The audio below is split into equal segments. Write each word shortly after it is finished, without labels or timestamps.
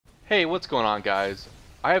Hey, what's going on, guys?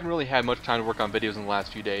 I haven't really had much time to work on videos in the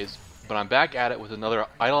last few days, but I'm back at it with another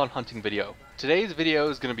Eidolon Hunting video. Today's video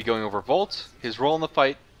is going to be going over Volt, his role in the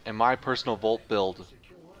fight, and my personal Volt build.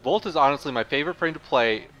 Volt is honestly my favorite frame to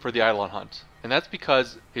play for the Eidolon Hunt, and that's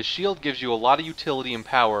because his shield gives you a lot of utility and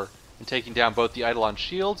power in taking down both the Eidolon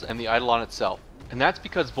shields and the Eidolon itself. And that's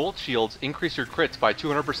because Volt shields increase your crits by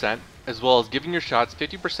 200%, as well as giving your shots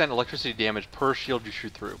 50% electricity damage per shield you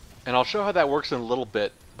shoot through. And I'll show how that works in a little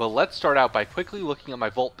bit, but let's start out by quickly looking at my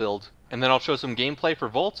Volt build, and then I'll show some gameplay for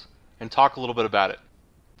Volt, and talk a little bit about it.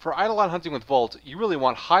 For Eidolon Hunting with Volt, you really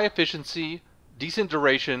want high efficiency, decent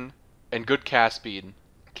duration, and good cast speed.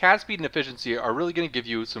 Cast speed and efficiency are really going to give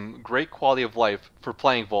you some great quality of life for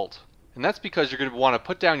playing Volt. And that's because you're going to want to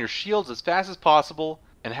put down your shields as fast as possible,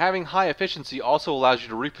 and having high efficiency also allows you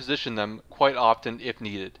to reposition them quite often if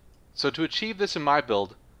needed. So to achieve this in my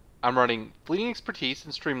build, I'm running Fleeting Expertise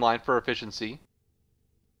and Streamline for efficiency,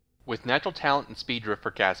 with Natural Talent and Speed Drift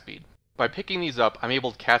for cast speed. By picking these up, I'm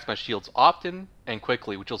able to cast my shields often and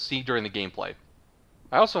quickly, which you'll see during the gameplay.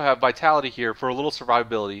 I also have Vitality here for a little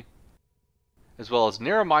survivability, as well as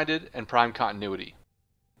Narrow-Minded and Prime Continuity,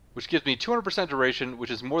 which gives me 200% duration,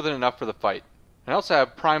 which is more than enough for the fight. I also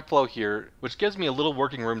have Prime Flow here, which gives me a little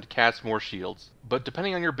working room to cast more shields, but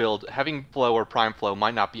depending on your build, having Flow or Prime Flow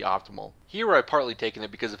might not be optimal. Here I've partly taken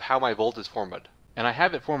it because of how my Volt is formatted, and I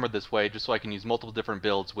have it formatted this way just so I can use multiple different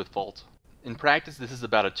builds with Volt. In practice, this is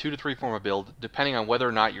about a 2 to 3 forma build, depending on whether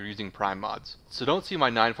or not you're using Prime mods. So don't see my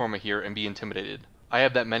 9 forma here and be intimidated. I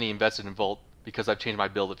have that many invested in Volt because I've changed my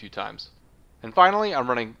build a few times. And finally, I'm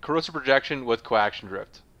running Corrosive Projection with Coaction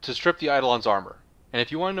Drift to strip the Eidolon's armor. And if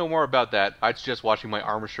you want to know more about that, I'd suggest watching my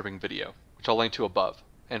armor stripping video, which I'll link to above.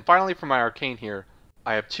 And finally, for my Arcane here,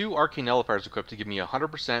 I have 2 Arcane Nullifiers equipped to give me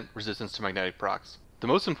 100% resistance to magnetic procs. The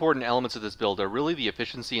most important elements of this build are really the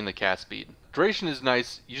efficiency and the cast speed. Duration is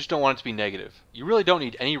nice, you just don't want it to be negative. You really don't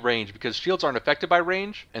need any range because shields aren't affected by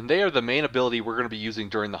range, and they are the main ability we're going to be using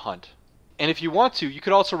during the hunt. And if you want to, you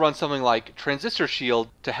could also run something like Transistor Shield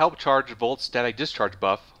to help charge Volt's Static Discharge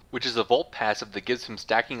buff, which is a Volt passive that gives him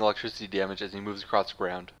stacking electricity damage as he moves across the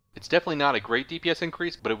ground. It's definitely not a great DPS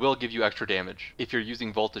increase, but it will give you extra damage if you're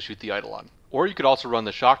using Volt to shoot the Eidolon. Or you could also run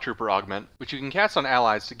the Shock Trooper Augment, which you can cast on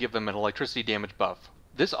allies to give them an electricity damage buff.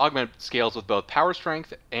 This augment scales with both power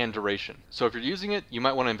strength and duration, so if you're using it, you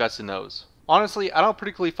might want to invest in those. Honestly, I don't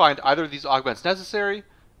particularly find either of these augments necessary,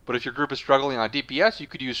 but if your group is struggling on DPS, you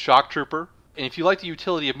could use Shock Trooper, and if you like the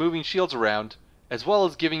utility of moving shields around, as well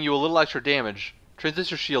as giving you a little extra damage,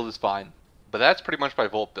 Transistor Shield is fine. But that's pretty much my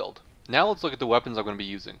Volt build. Now let's look at the weapons I'm going to be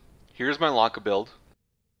using. Here's my Lanka build,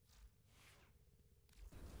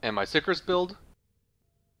 and my Sickers build,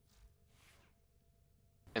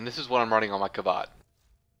 and this is what I'm running on my Kavat.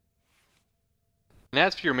 And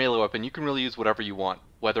as for your melee weapon, you can really use whatever you want,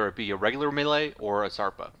 whether it be a regular melee or a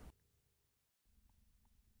Sarpa.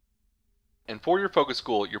 And for your focus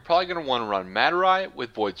school, you're probably going to want to run Maturai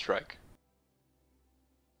with Void Strike.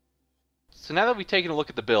 So now that we've taken a look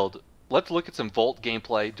at the build, let's look at some Volt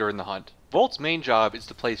gameplay during the hunt. Volt's main job is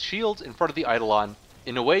to place shields in front of the Eidolon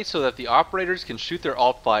in a way so that the operators can shoot their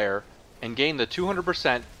alt fire and gain the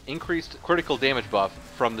 200% increased critical damage buff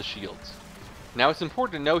from the shields. Now it's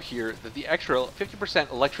important to note here that the extra 50%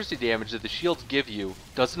 electricity damage that the shields give you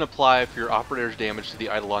doesn't apply for your operator's damage to the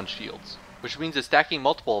Eidolon shields, which means that stacking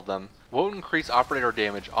multiple of them won't increase operator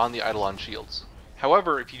damage on the Eidolon shields.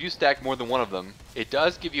 However, if you do stack more than one of them, it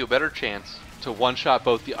does give you a better chance to one-shot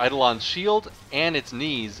both the Eidolon's shield and its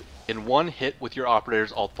knees in one hit with your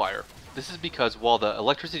operator's alt fire. This is because while the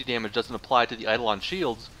electricity damage doesn't apply to the Eidolon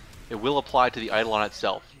shields, it will apply to the Eidolon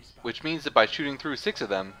itself, which means that by shooting through 6 of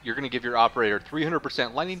them, you're going to give your operator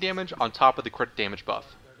 300% lightning damage on top of the crit damage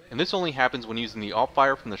buff. And this only happens when using the alt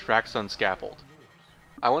fire from the Shraxun Scaffold.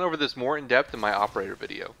 I went over this more in depth in my operator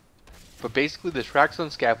video. But basically the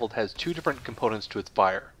Shraxun Scaffold has 2 different components to its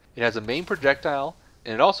fire. It has a main projectile,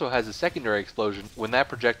 and it also has a secondary explosion when that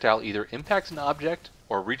projectile either impacts an object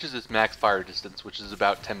or reaches its max fire distance, which is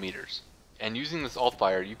about 10 meters. And using this alt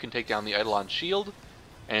fire, you can take down the Eidolon's shield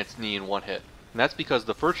and its knee in one hit. And that's because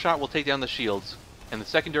the first shot will take down the shields, and the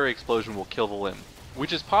secondary explosion will kill the limb,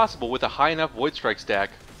 which is possible with a high enough Void Strike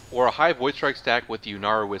stack, or a high Void Strike stack with the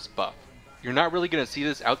Unara Wisp buff. You're not really going to see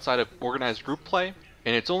this outside of organized group play,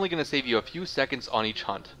 and it's only going to save you a few seconds on each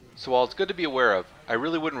hunt. So while it's good to be aware of, I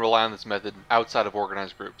really wouldn't rely on this method outside of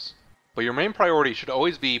organized groups. But your main priority should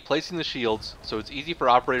always be placing the shields so it's easy for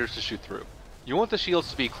operators to shoot through. You want the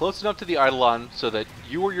shields to be close enough to the Eidolon so that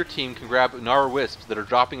you or your team can grab Unara Wisps that are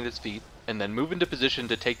dropping at its feet, and then move into position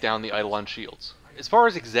to take down the Eidolon shields. As far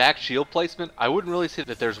as exact shield placement, I wouldn't really say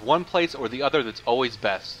that there's one place or the other that's always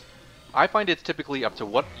best. I find it's typically up to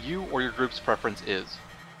what you or your group's preference is.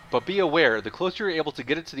 But be aware, the closer you're able to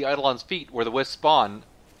get it to the Eidolon's feet where the wisps spawn,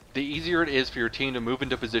 the easier it is for your team to move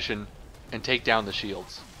into position and take down the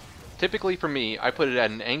shields. Typically for me, I put it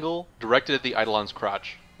at an angle directed at the Eidolon's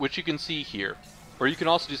crotch, which you can see here. Or you can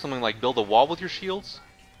also do something like build a wall with your shields,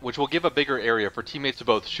 which will give a bigger area for teammates to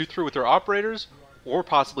both shoot through with their operators, or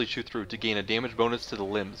possibly shoot through to gain a damage bonus to the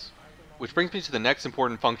limbs. Which brings me to the next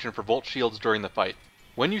important function for Volt Shields during the fight.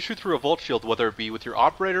 When you shoot through a Volt Shield, whether it be with your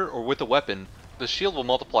operator or with a weapon, the shield will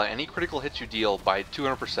multiply any critical hits you deal by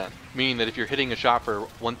 200%, meaning that if you're hitting a shot for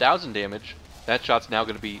 1000 damage, that shot's now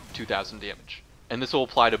going to be 2000 damage. And this will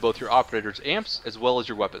apply to both your operator's amps as well as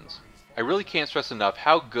your weapons. I really can't stress enough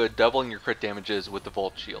how good doubling your crit damage is with the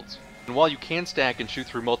Volt Shields. And while you can stack and shoot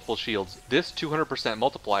through multiple shields, this 200%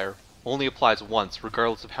 multiplier only applies once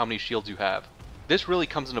regardless of how many shields you have. This really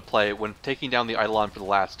comes into play when taking down the Eidolon for the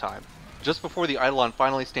last time. Just before the Eidolon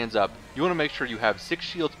finally stands up, you want to make sure you have 6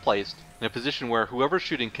 shields placed in a position where whoever's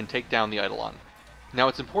shooting can take down the Eidolon. Now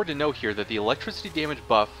it's important to note here that the electricity damage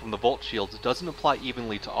buff from the Volt Shields doesn't apply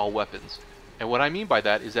evenly to all weapons. And what I mean by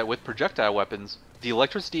that is that with projectile weapons, the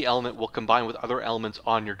electricity element will combine with other elements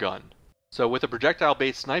on your gun. So with a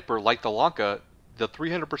projectile-based sniper like the Lanka, the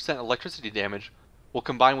 300% electricity damage will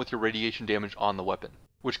combine with your radiation damage on the weapon.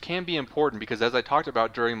 Which can be important because, as I talked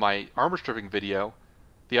about during my armor stripping video,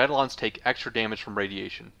 the Eidolons take extra damage from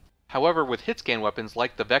radiation. However, with hit-scan weapons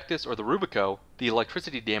like the Vectis or the Rubico, the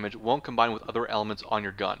electricity damage won't combine with other elements on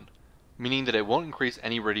your gun, meaning that it won't increase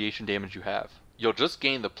any radiation damage you have. You'll just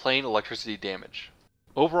gain the plain electricity damage.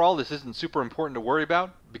 Overall, this isn't super important to worry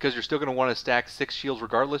about, because you're still going to want to stack 6 shields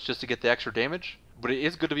regardless just to get the extra damage, but it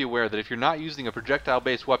is good to be aware that if you're not using a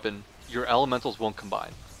projectile-based weapon, your elementals won't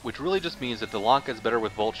combine, which really just means that the Lanka is better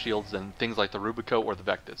with Volt Shields than things like the Rubico or the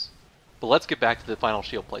Vectis. But let's get back to the final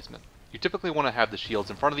shield placement. You typically want to have the shields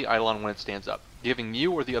in front of the Eidolon when it stands up, giving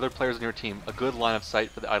you or the other players on your team a good line of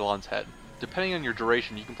sight for the Eidolon's head. Depending on your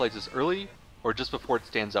duration, you can place this early or just before it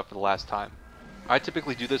stands up for the last time. I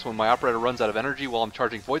typically do this when my operator runs out of energy while I'm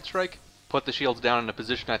charging Void Strike, put the shields down in a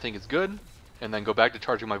position I think is good, and then go back to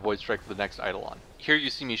charging my Void Strike for the next Eidolon. Here you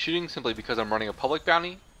see me shooting simply because I'm running a public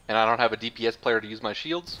bounty, and I don't have a DPS player to use my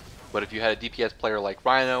shields, but if you had a DPS player like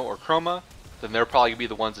Rhino or Chroma, then they're probably going to be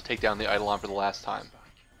the ones to take down the Eidolon for the last time.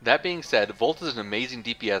 That being said, Volt is an amazing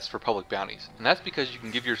DPS for public bounties, and that's because you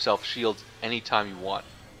can give yourself shields anytime you want.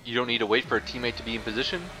 You don't need to wait for a teammate to be in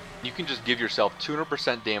position, you can just give yourself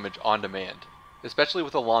 200% damage on demand. Especially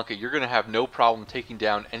with a Lanka, you're going to have no problem taking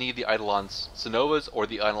down any of the Eidolon's Synovas or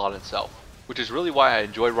the Eidolon itself, which is really why I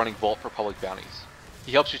enjoy running Volt for public bounties.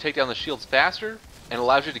 He helps you take down the shields faster, and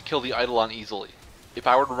allows you to kill the Eidolon easily. If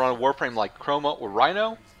I were to run a Warframe like Chroma or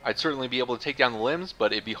Rhino, I'd certainly be able to take down the limbs,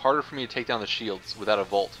 but it'd be harder for me to take down the shields without a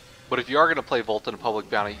Volt. But if you are going to play Volt in a public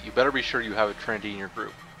bounty, you better be sure you have a Trinity in your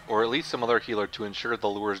group, or at least some other healer to ensure the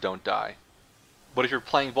lures don't die. But if you're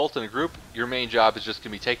playing Volt in a group, your main job is just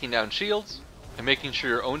going to be taking down shields, and making sure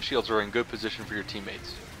your own shields are in good position for your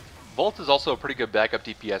teammates. Volt is also a pretty good backup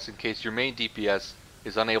DPS in case your main DPS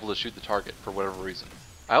is unable to shoot the target for whatever reason.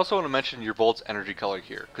 I also want to mention your Volt's energy color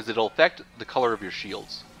here, because it'll affect the color of your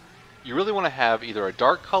shields. You really want to have either a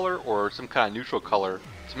dark color or some kind of neutral color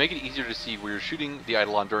to make it easier to see where you're shooting the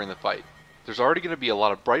Eidolon during the fight. There's already going to be a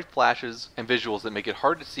lot of bright flashes and visuals that make it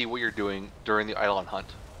hard to see what you're doing during the Eidolon hunt,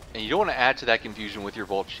 and you don't want to add to that confusion with your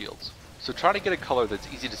Volt shields. So try to get a color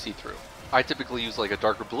that's easy to see through. I typically use like a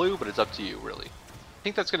darker blue, but it's up to you really. I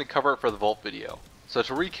think that's going to cover it for the Volt video. So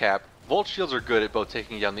to recap, Volt shields are good at both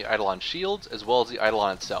taking down the Eidolon shields as well as the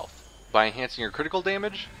Eidolon itself, by enhancing your critical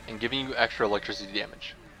damage and giving you extra electricity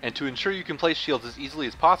damage. And to ensure you can place shields as easily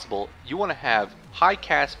as possible, you want to have high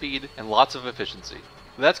cast speed and lots of efficiency.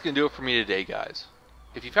 That's going to do it for me today, guys.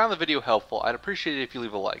 If you found the video helpful, I'd appreciate it if you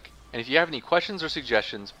leave a like. And if you have any questions or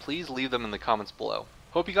suggestions, please leave them in the comments below.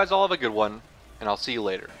 Hope you guys all have a good one, and I'll see you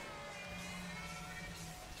later.